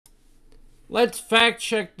let's fact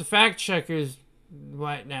check the fact checkers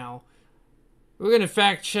right now. We're gonna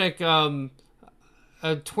fact check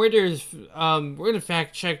Twitter's we're gonna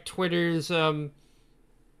fact check Twitter's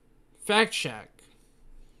fact check.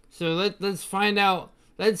 So let's find out.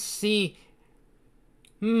 Let's see.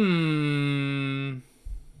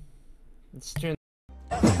 Let's turn.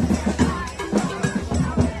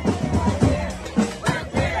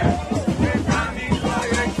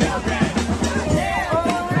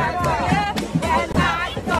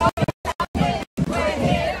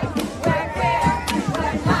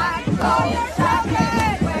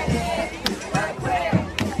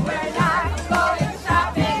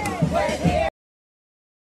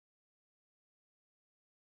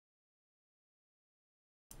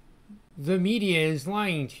 The media is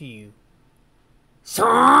lying to you.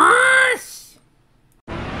 Source!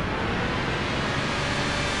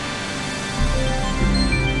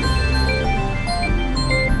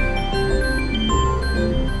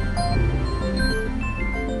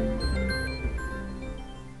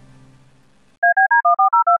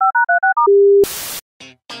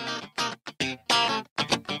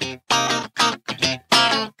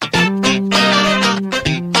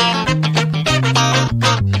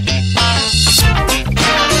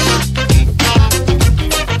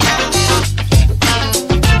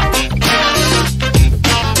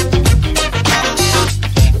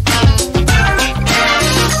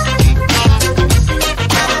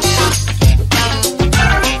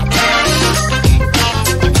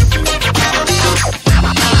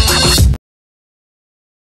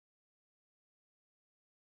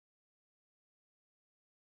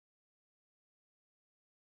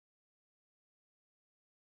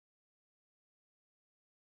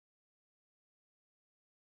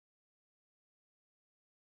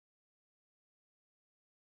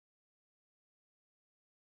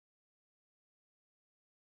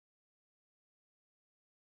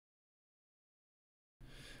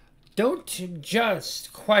 Don't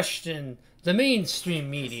just question the mainstream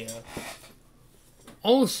media.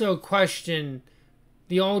 Also question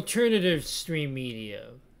the alternative stream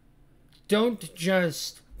media. Don't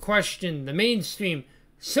just question the mainstream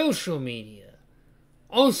social media.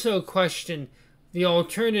 Also question the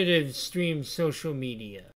alternative stream social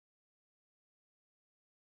media.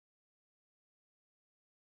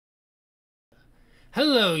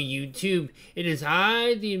 Hello YouTube, it is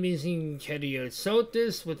I, the amazing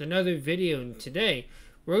Keriosotis, with another video, and today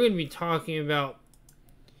we're going to be talking about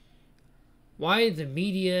why the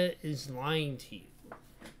media is lying to you.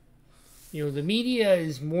 You know, the media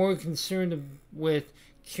is more concerned with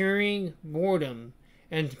curing boredom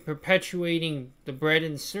and perpetuating the bread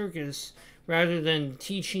and circus rather than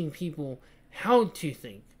teaching people how to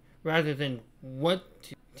think, rather than what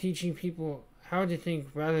to, teaching people how to think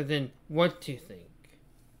rather than what to think.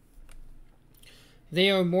 They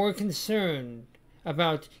are more concerned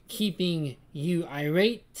about keeping you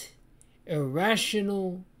irate,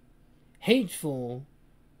 irrational, hateful,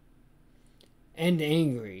 and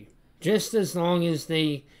angry, just as long as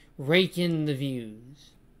they rake in the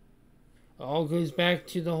views. It all goes back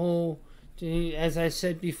to the whole, as I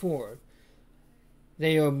said before,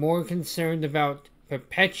 they are more concerned about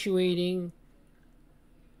perpetuating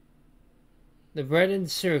the bread and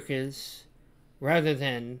circus rather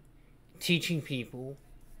than teaching people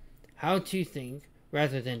how to think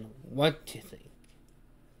rather than what to think.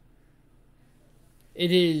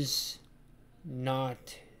 It is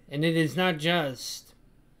not, and it is not just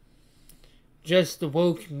the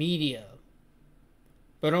woke media,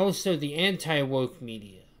 but also the anti-woke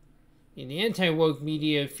media. And the anti-woke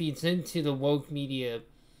media feeds into the woke media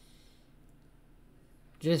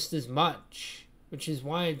just as much, which is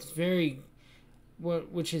why it's a very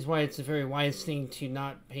wise thing to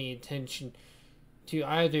not pay attention to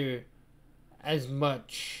either as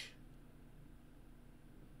much,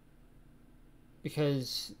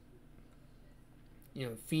 because, you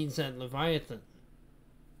know, feeds that Leviathan.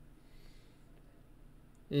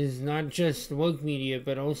 It is not just the woke media,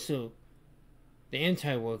 but also the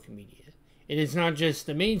anti-woke media. It is not just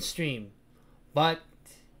the mainstream, but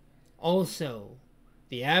also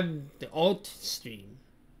the alt stream,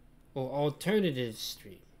 or alternative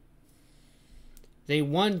stream. They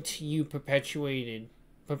want you perpetually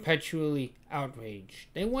outraged.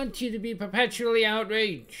 They want you to be perpetually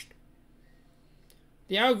outraged.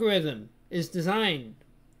 The algorithm is designed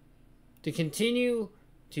to continue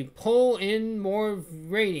to pull in more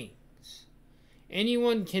ratings.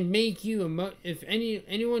 Anyone can make you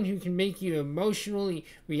anyone who can make you emotionally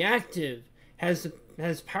reactive has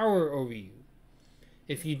power over you.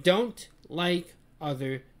 If you don't like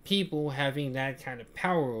other people having that kind of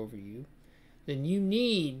power over you, then you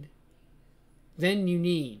need then you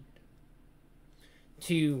need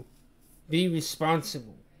to be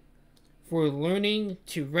responsible for learning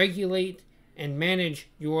to regulate and manage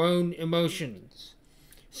your own emotions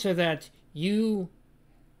so that you,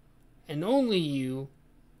 and only you,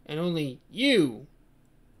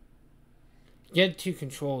 get to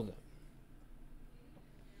control them.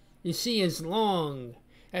 You see, as long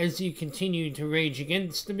as you continue to rage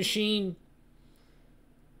against the machine,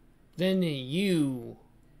 then you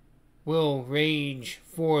will rage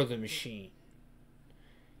for the machine.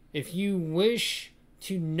 If you wish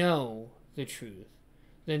to know the truth,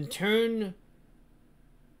 then turn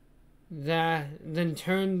the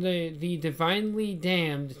divinely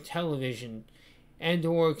damned television and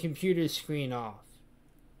or computer screen off.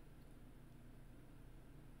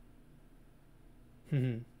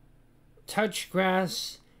 Touch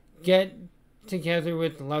grass, get together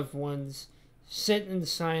with loved ones, sit in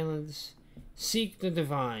silence, seek the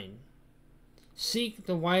divine. Seek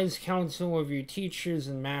the wise counsel of your teachers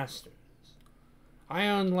and masters. I,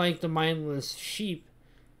 unlike the mindless sheep,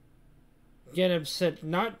 get upset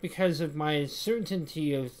not because of my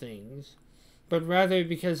certainty of things, but rather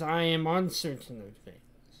because I am uncertain of things.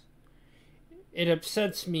 It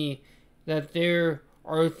upsets me that there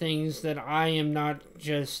are things that I am not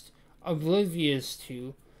just oblivious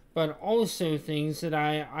to, but also things that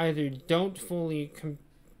I either don't fully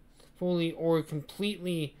or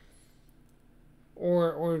completely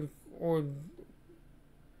or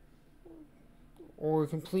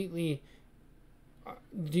completely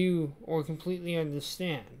do or completely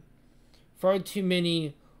understand. Far too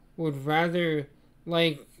many would rather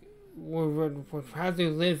live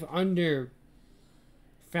under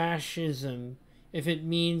fascism if it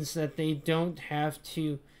means that they don't have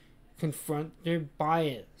to confront their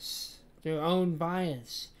bias, their own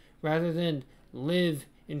bias, rather than live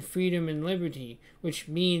in freedom and liberty, which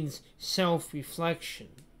means self-reflection.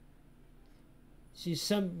 See,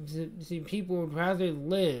 people would rather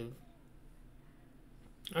live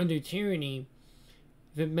under tyranny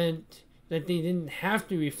if it meant that they didn't have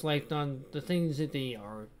to reflect on the things that they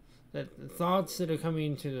are, that the thoughts that are coming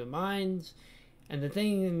into their minds, and the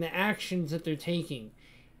things and the actions that they're taking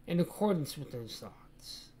in accordance with those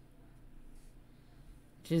thoughts.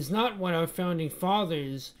 It is not what our founding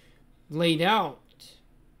fathers laid out.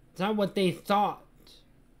 It's not what they thought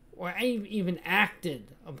or even acted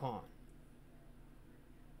upon.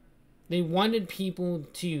 They wanted people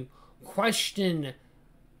to question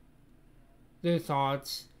their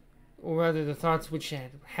thoughts, or rather the thoughts which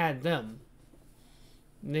had them.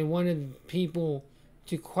 And they wanted people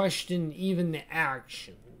to question even the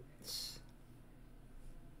actions.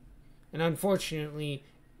 And unfortunately,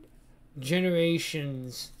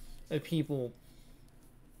 generations of people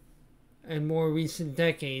in more recent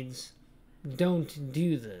decades don't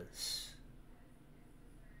do this.